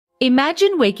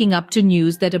Imagine waking up to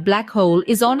news that a black hole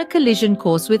is on a collision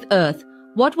course with Earth.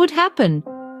 What would happen?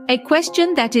 A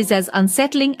question that is as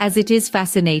unsettling as it is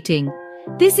fascinating.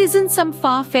 This isn't some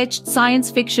far-fetched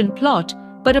science fiction plot,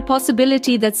 but a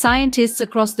possibility that scientists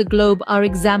across the globe are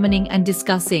examining and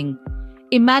discussing.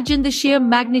 Imagine the sheer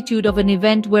magnitude of an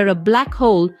event where a black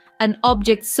hole, an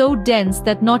object so dense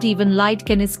that not even light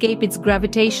can escape its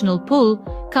gravitational pull,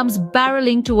 comes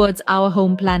barreling towards our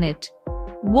home planet.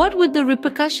 What would the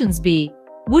repercussions be?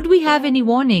 Would we have any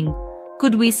warning?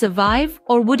 Could we survive,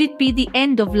 or would it be the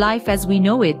end of life as we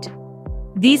know it?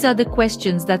 These are the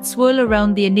questions that swirl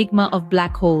around the enigma of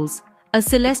black holes, a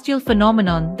celestial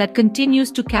phenomenon that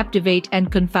continues to captivate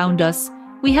and confound us.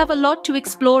 We have a lot to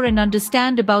explore and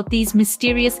understand about these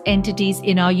mysterious entities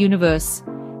in our universe.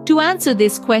 To answer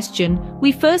this question,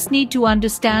 we first need to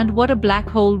understand what a black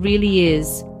hole really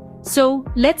is. So,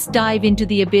 let's dive into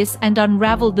the abyss and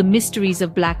unravel the mysteries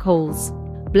of black holes.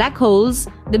 Black holes,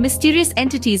 the mysterious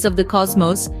entities of the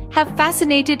cosmos, have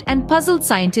fascinated and puzzled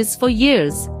scientists for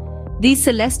years. These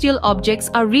celestial objects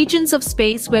are regions of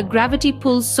space where gravity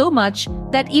pulls so much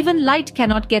that even light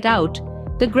cannot get out.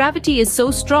 The gravity is so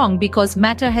strong because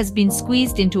matter has been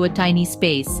squeezed into a tiny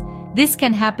space. This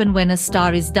can happen when a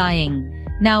star is dying.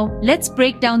 Now, let's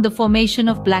break down the formation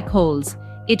of black holes.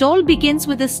 It all begins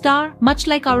with a star, much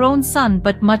like our own sun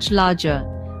but much larger.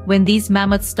 When these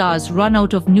mammoth stars run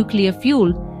out of nuclear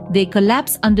fuel, they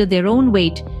collapse under their own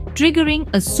weight, triggering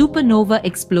a supernova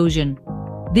explosion.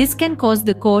 This can cause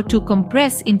the core to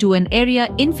compress into an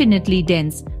area infinitely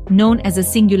dense, known as a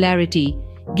singularity,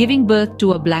 giving birth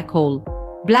to a black hole.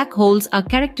 Black holes are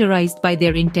characterized by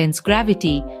their intense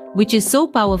gravity, which is so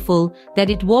powerful that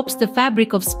it warps the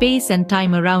fabric of space and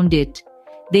time around it.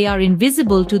 They are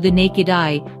invisible to the naked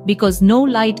eye because no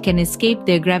light can escape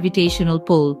their gravitational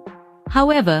pull.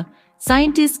 However,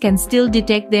 scientists can still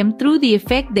detect them through the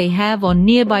effect they have on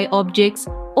nearby objects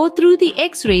or through the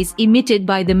X-rays emitted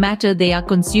by the matter they are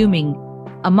consuming.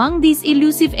 Among these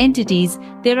elusive entities,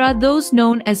 there are those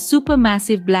known as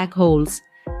supermassive black holes.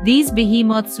 These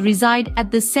behemoths reside at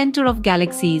the center of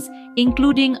galaxies,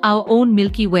 including our own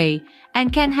Milky Way,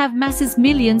 and can have masses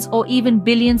millions or even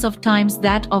billions of times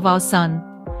that of our Sun.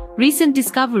 Recent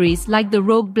discoveries, like the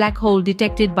rogue black hole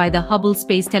detected by the Hubble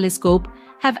Space Telescope,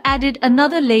 have added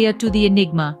another layer to the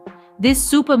enigma. This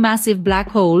supermassive black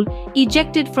hole,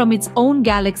 ejected from its own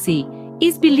galaxy,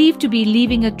 is believed to be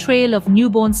leaving a trail of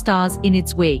newborn stars in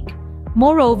its wake.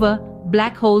 Moreover,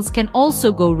 black holes can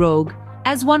also go rogue,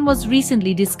 as one was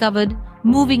recently discovered,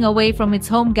 moving away from its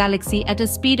home galaxy at a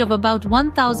speed of about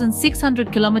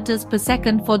 1,600 kilometers per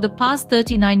second for the past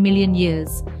 39 million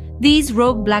years. These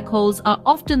rogue black holes are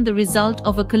often the result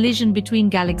of a collision between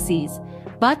galaxies.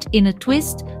 But in a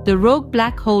twist, the rogue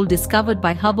black hole discovered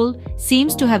by Hubble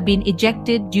seems to have been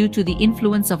ejected due to the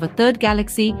influence of a third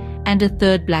galaxy and a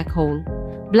third black hole.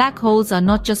 Black holes are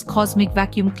not just cosmic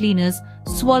vacuum cleaners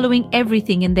swallowing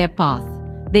everything in their path.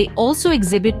 They also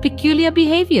exhibit peculiar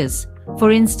behaviors.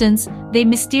 For instance, they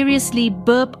mysteriously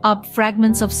burp up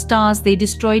fragments of stars they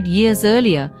destroyed years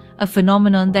earlier, a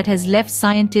phenomenon that has left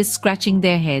scientists scratching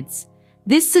their heads.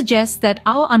 This suggests that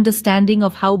our understanding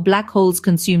of how black holes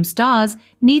consume stars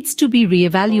needs to be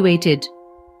re-evaluated.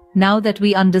 Now that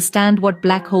we understand what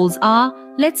black holes are,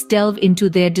 let's delve into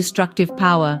their destructive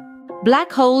power.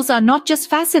 Black holes are not just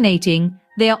fascinating,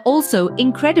 they are also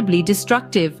incredibly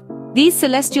destructive. These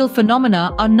celestial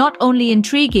phenomena are not only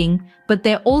intriguing, but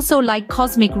they're also like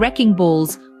cosmic wrecking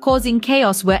balls, causing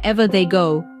chaos wherever they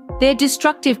go. Their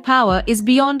destructive power is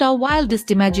beyond our wildest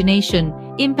imagination,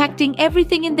 impacting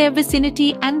everything in their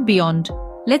vicinity and beyond.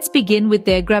 Let's begin with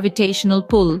their gravitational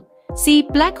pull. See,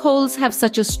 black holes have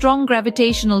such a strong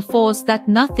gravitational force that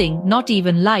nothing, not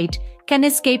even light, can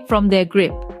escape from their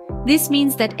grip. This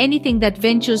means that anything that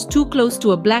ventures too close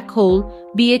to a black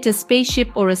hole, be it a spaceship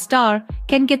or a star,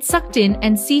 can get sucked in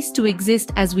and cease to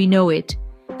exist as we know it.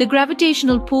 The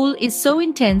gravitational pull is so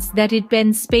intense that it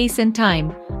bends space and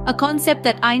time, a concept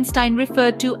that Einstein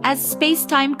referred to as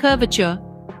space-time curvature.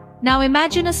 Now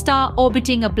imagine a star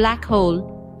orbiting a black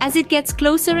hole. As it gets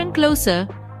closer and closer,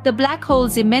 the black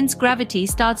hole's immense gravity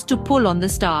starts to pull on the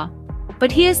star.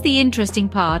 But here's the interesting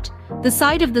part. The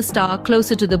side of the star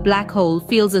closer to the black hole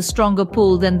feels a stronger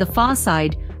pull than the far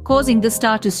side, causing the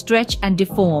star to stretch and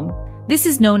deform. This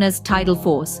is known as tidal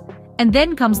force. And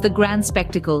then comes the grand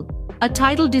spectacle, a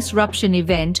tidal disruption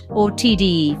event, or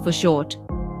TDE for short.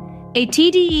 A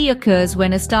TDE occurs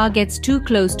when a star gets too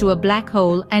close to a black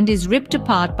hole and is ripped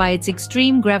apart by its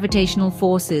extreme gravitational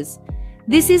forces.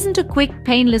 This isn't a quick,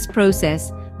 painless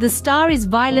process. The star is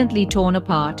violently torn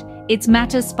apart, its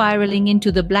matter spiraling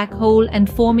into the black hole and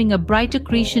forming a bright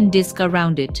accretion disk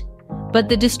around it. But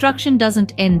the destruction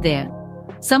doesn't end there.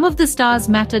 Some of the star's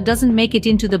matter doesn't make it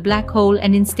into the black hole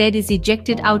and instead is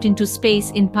ejected out into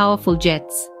space in powerful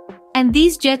jets. And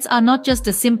these jets are not just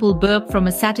a simple burp from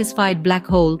a satisfied black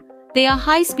hole. They are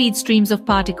high-speed streams of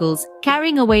particles,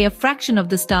 carrying away a fraction of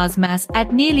the star's mass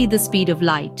at nearly the speed of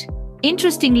light.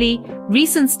 Interestingly,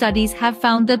 recent studies have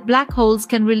found that black holes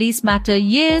can release matter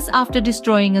years after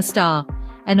destroying a star,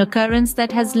 an occurrence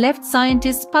that has left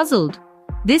scientists puzzled.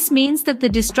 This means that the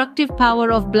destructive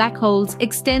power of black holes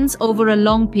extends over a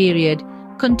long period,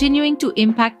 continuing to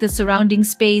impact the surrounding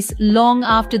space long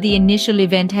after the initial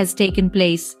event has taken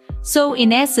place. So,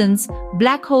 in essence,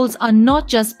 black holes are not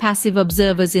just passive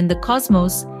observers in the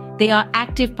cosmos, they are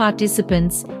active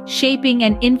participants, shaping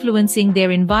and influencing their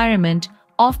environment,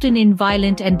 often in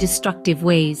violent and destructive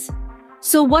ways.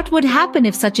 So what would happen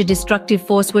if such a destructive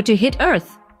force were to hit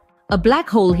Earth? A black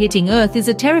hole hitting Earth is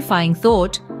a terrifying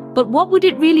thought, but what would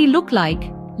it really look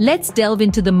like? Let's delve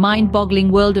into the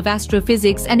mind-boggling world of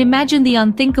astrophysics and imagine the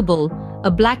unthinkable,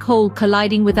 a black hole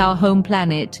colliding with our home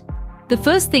planet. The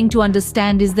first thing to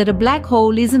understand is that a black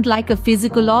hole isn't like a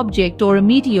physical object or a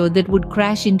meteor that would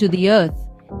crash into the Earth.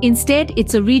 Instead,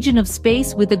 it's a region of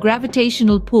space with a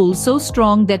gravitational pull so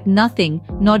strong that nothing,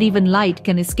 not even light,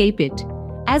 can escape it.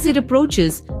 As it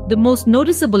approaches, the most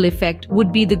noticeable effect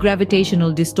would be the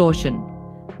gravitational distortion.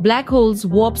 Black holes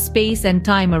warp space and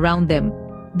time around them.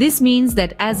 This means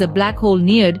that as a black hole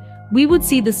neared, we would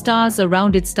see the stars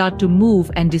around it start to move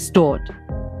and distort.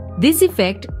 This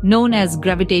effect, known as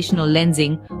gravitational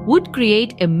lensing, would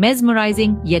create a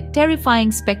mesmerizing yet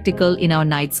terrifying spectacle in our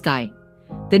night sky.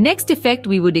 The next effect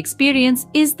we would experience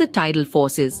is the tidal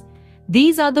forces.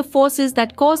 These are the forces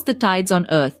that cause the tides on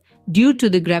Earth due to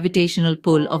the gravitational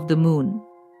pull of the Moon.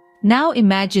 Now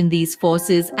imagine these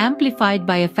forces amplified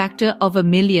by a factor of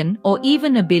 1,000,000 or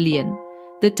even 1,000,000,000.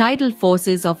 The tidal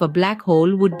forces of a black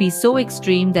hole would be so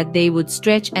extreme that they would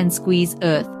stretch and squeeze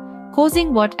Earth,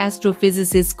 causing what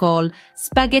astrophysicists call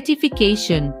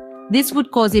spaghettification. This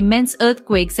would cause immense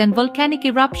earthquakes and volcanic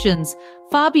eruptions,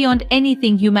 far beyond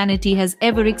anything humanity has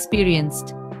ever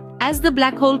experienced. As the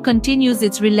black hole continues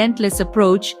its relentless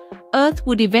approach, Earth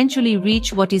would eventually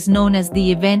reach what is known as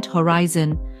the event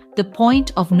horizon, the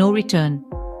point of no return.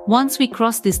 Once we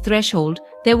cross this threshold,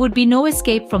 there would be no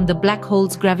escape from the black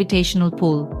hole's gravitational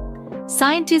pull.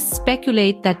 Scientists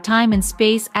speculate that time and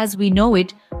space as we know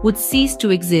it would cease to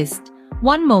exist.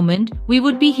 One moment, we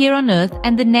would be here on Earth,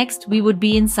 and the next, we would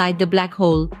be inside the black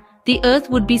hole. The Earth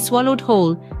would be swallowed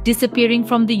whole, disappearing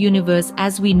from the universe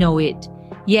as we know it.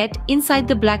 Yet, inside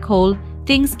the black hole,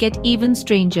 things get even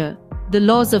stranger. The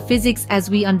laws of physics as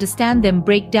we understand them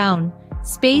break down.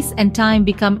 Space and time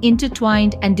become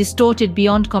intertwined and distorted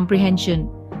beyond comprehension.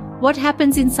 What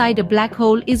happens inside a black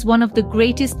hole is one of the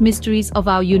greatest mysteries of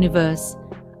our universe.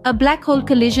 A black hole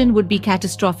collision would be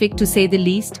catastrophic to say the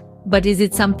least, but is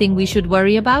it something we should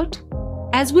worry about?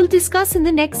 As we'll discuss in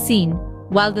the next scene,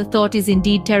 while the thought is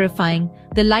indeed terrifying,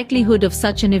 the likelihood of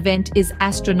such an event is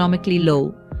astronomically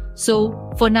low.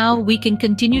 So, for now, we can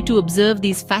continue to observe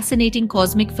these fascinating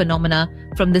cosmic phenomena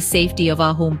from the safety of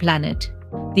our home planet.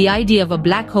 The idea of a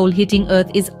black hole hitting Earth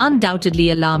is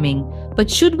undoubtedly alarming, but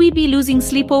should we be losing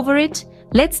sleep over it?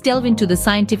 Let's delve into the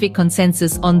scientific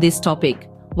consensus on this topic.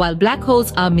 While black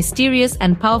holes are mysterious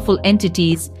and powerful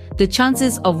entities, the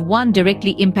chances of one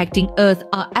directly impacting Earth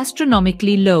are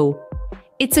astronomically low.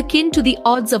 It's akin to the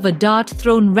odds of a dart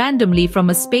thrown randomly from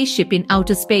a spaceship in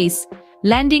outer space,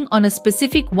 landing on a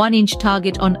specific 1-inch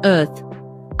target on Earth.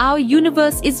 Our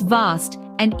universe is vast,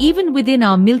 and even within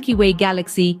our Milky Way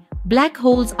galaxy, black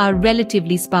holes are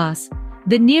relatively sparse.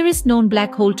 The nearest known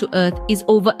black hole to Earth is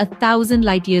over 1,000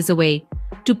 light-years away.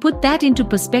 To put that into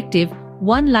perspective,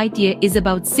 1 light-year is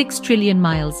about 6 trillion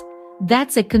miles.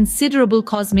 That's a considerable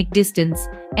cosmic distance,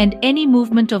 and any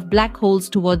movement of black holes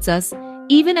towards us,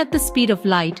 even at the speed of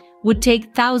light, would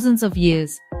take thousands of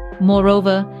years.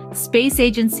 Moreover, space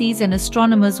agencies and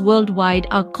astronomers worldwide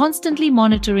are constantly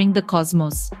monitoring the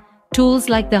cosmos. Tools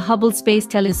like the Hubble Space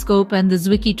Telescope and the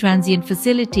Zwicky Transient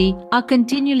Facility are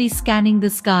continually scanning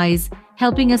the skies,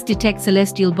 helping us detect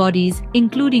celestial bodies,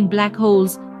 including black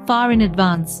holes, far in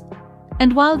advance.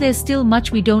 And while there's still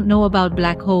much we don't know about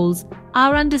black holes,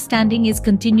 our understanding is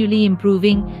continually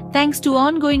improving thanks to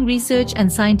ongoing research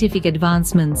and scientific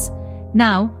advancements.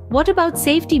 Now, what about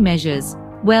safety measures?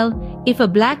 Well, if a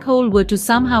black hole were to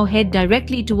somehow head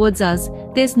directly towards us,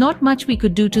 there's not much we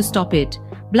could do to stop it.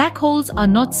 Black holes are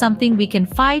not something we can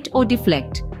fight or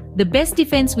deflect. The best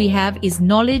defense we have is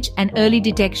knowledge and early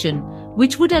detection,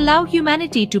 which would allow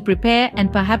humanity to prepare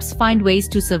and perhaps find ways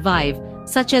to survive,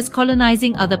 such as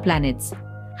colonizing other planets.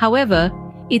 However,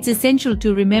 it's essential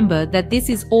to remember that this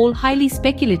is all highly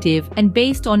speculative and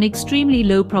based on extremely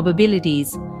low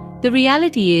probabilities. The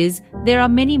reality is, there are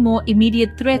many more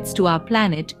immediate threats to our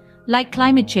planet, like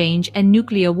climate change and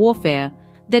nuclear warfare,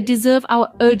 that deserve our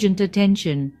urgent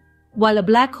attention. While a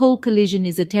black hole collision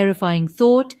is a terrifying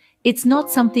thought, it's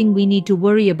not something we need to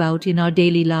worry about in our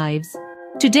daily lives.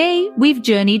 Today, we've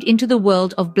journeyed into the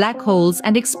world of black holes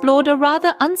and explored a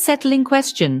rather unsettling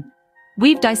question.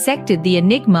 We've dissected the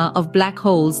enigma of black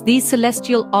holes, these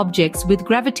celestial objects with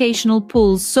gravitational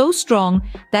pulls so strong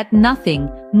that nothing,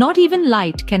 not even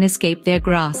light, can escape their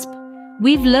grasp.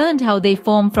 We've learned how they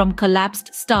form from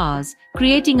collapsed stars,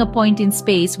 creating a point in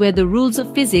space where the rules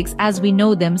of physics as we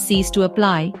know them cease to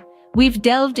apply. We've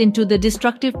delved into the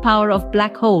destructive power of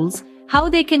black holes, how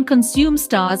they can consume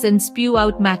stars and spew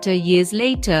out matter years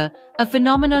later, a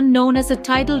phenomenon known as a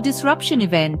tidal disruption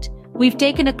event. We've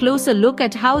taken a closer look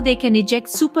at how they can eject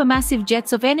supermassive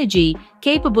jets of energy,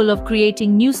 capable of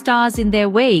creating new stars in their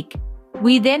wake.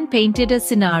 We then painted a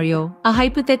scenario, a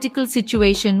hypothetical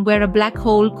situation where a black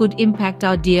hole could impact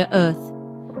our dear Earth.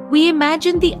 We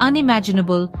imagined the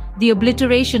unimaginable, the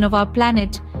obliteration of our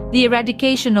planet, the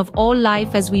eradication of all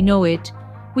life as we know it.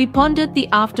 We pondered the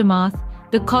aftermath,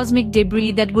 the cosmic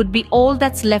debris that would be all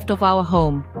that's left of our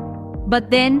home.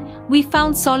 But then, we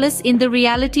found solace in the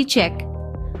reality check.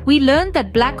 We learned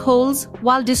that black holes,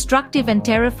 while destructive and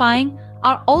terrifying,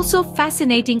 are also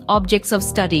fascinating objects of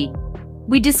study.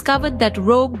 We discovered that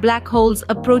rogue black holes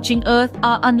approaching Earth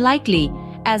are unlikely,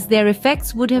 as their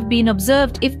effects would have been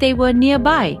observed if they were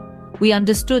nearby. We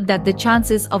understood that the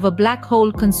chances of a black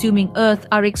hole consuming Earth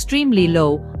are extremely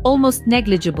low, almost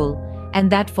negligible,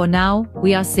 and that for now,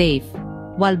 we are safe.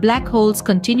 While black holes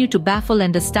continue to baffle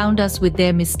and astound us with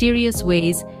their mysterious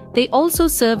ways, they also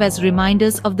serve as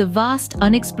reminders of the vast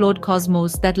unexplored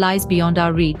cosmos that lies beyond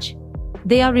our reach.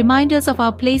 They are reminders of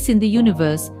our place in the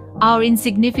universe, our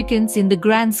insignificance in the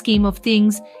grand scheme of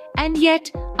things, and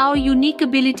yet our unique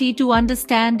ability to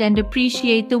understand and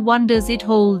appreciate the wonders it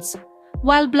holds.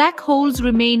 While black holes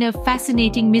remain a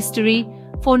fascinating mystery,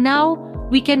 for now,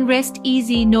 we can rest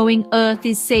easy knowing Earth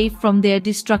is safe from their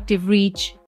destructive reach.